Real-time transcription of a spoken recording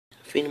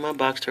Feeding my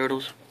box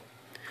turtles.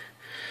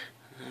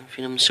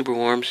 Feeding them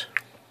Superworms.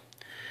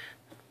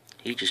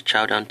 He just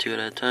chowed down 2 at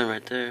a time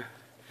right there.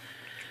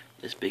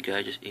 This big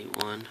guy just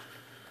ate 1.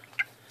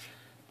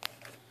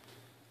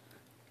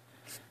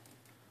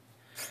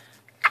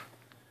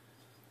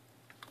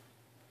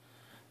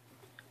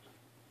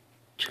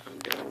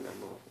 Chowing down.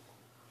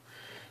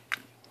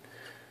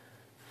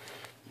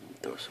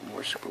 Throw some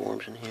more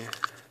Superworms in here.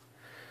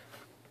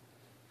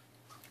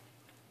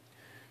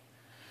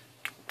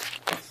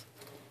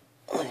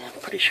 Oh, yeah,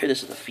 I'm pretty sure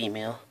this is a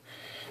female.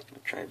 I'm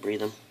gonna try to breathe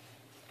them.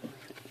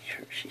 Make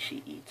sure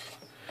she eats.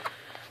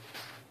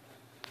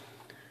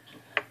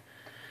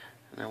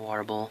 And a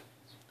water bowl.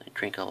 They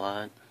drink a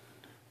lot.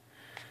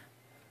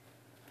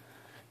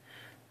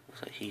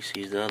 Looks like he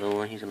sees the other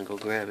one. He's gonna go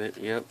grab it.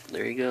 Yep,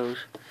 there he goes.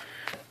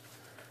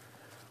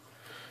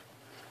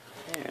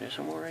 There, there's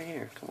some more right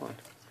here. Come on.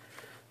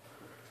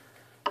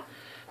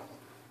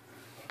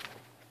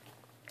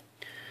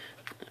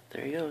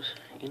 There he goes,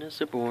 eating a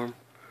Superworm.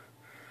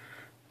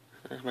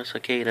 That's my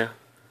cicada,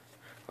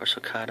 or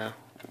cicada.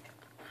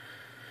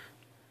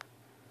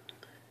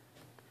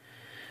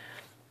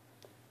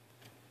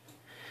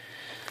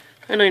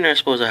 I know you're not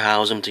supposed to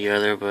house them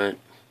together, but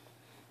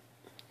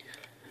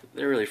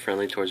they're really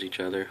friendly towards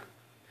each other.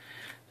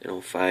 They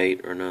don't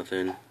fight or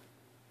nothing.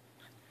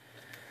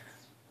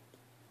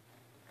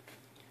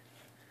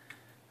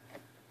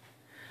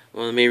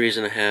 Well, the main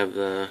reason I have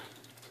the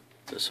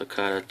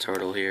cicada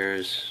turtle here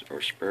is,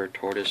 or spur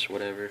tortoise,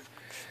 whatever,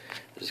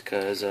 is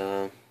because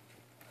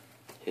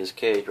his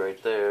cage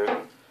right there,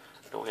 I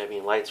don't have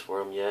any lights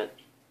for him yet,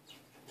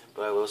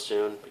 but I will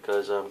soon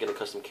because I'm getting a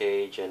custom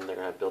cage and they're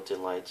gonna have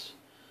built-in lights.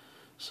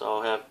 So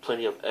I'll have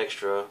plenty of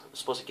extra. I'm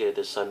supposed to get it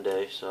this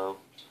Sunday, so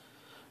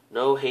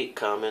no hate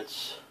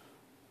comments.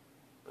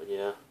 But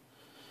yeah.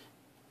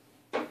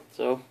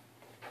 So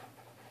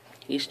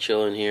he's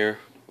chilling here.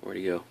 Where'd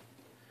he go?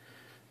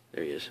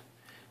 There he is.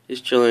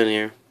 He's chilling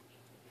here.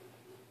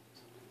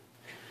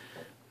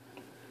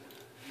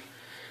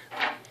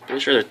 I'm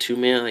sure they're 2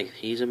 male. Like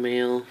he's a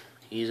male,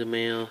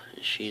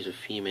 and she's a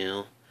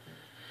female.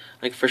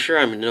 Like for sure,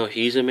 I know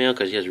he's a male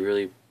because he has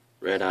really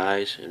red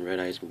eyes, and red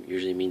eyes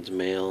usually means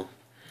male.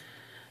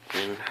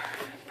 And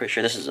I'm pretty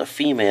sure this is a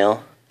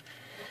female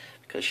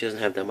because she doesn't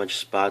have that much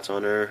spots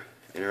on her,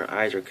 and her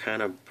eyes are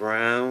kind of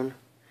brown.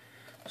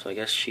 So I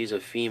guess she's a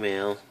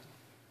female.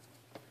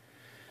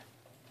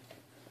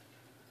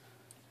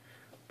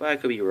 But I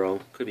could be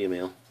wrong. Could be a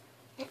male.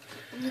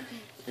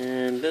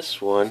 And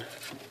this one,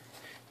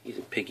 he's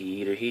a piggy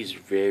eater. He's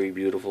very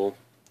beautiful.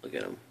 Look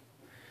at him.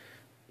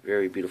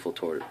 Very beautiful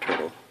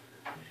turtle.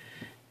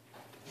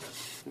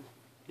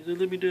 He's a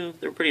let me down.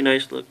 They're pretty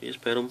nice. Look, you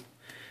just pet them.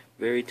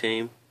 Very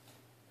tame.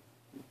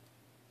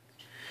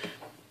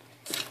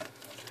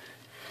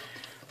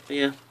 But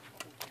yeah,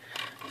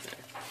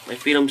 I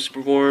feed them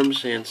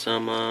Superworms and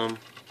some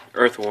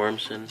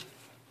earthworms, and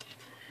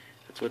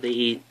that's what they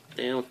eat.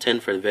 They don't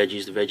tend for the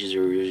veggies. The veggies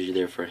are usually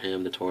there for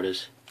him, the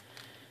tortoise.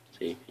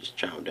 See, he's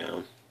chowing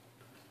down.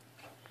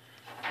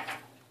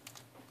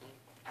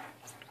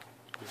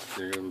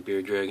 There are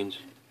bearded dragons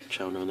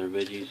chowing on their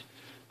veggies.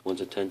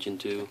 Wants attention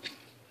too.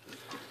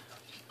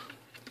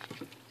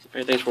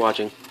 Alright, thanks for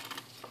watching.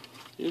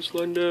 You're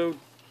slowing down.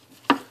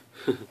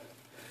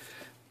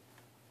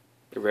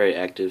 They're very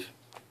active.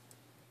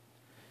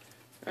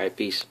 Alright,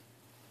 peace.